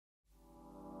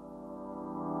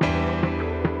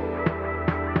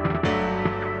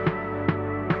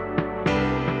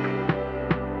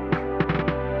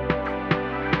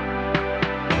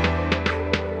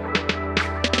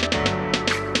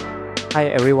Hi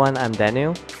everyone, I'm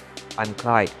Daniel. I'm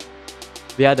Clyde.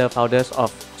 We are the founders of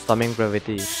Storming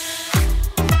Gravity.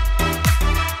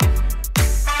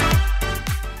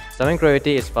 Storming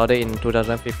Gravity is founded in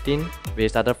 2015. We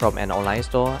started from an online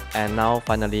store and now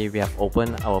finally we have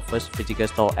opened our first physical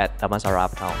store at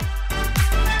Damansara Uptown.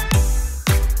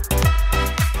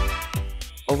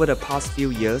 Over the past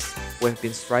few years, we've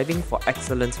been striving for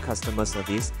excellent customer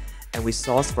service, and we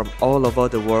source from all over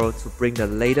the world to bring the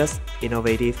latest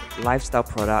innovative lifestyle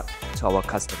product to our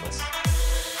customers.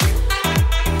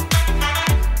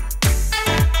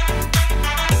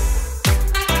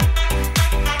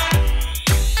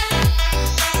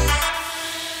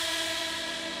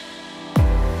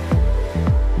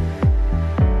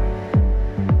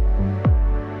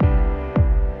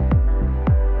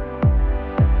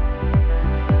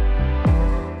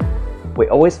 We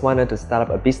always wanted to start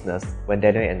up a business when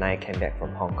Daniel and I came back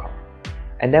from Hong Kong.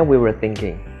 And then we were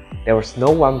thinking, there was no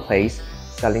one place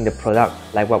selling the product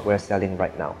like what we're selling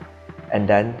right now. And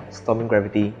then Storming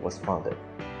Gravity was founded.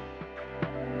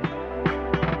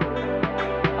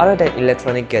 Other than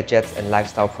electronic gadgets and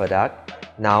lifestyle products,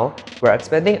 now we're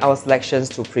expanding our selections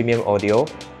to premium audio,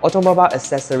 automobile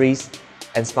accessories,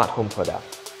 and smart home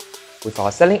products. With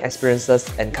our selling experiences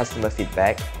and customer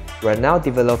feedback, we're now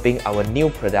developing our new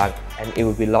product and it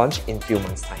will be launched in a few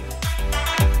months' time.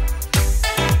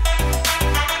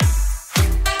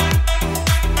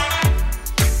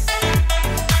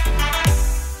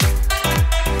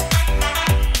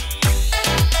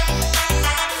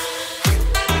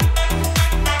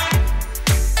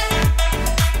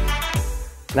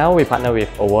 Now we partner with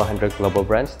over 100 global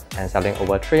brands and selling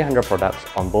over 300 products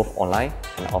on both online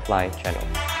and offline channels.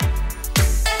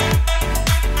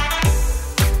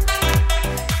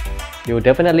 You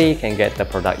definitely can get the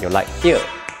product you like here.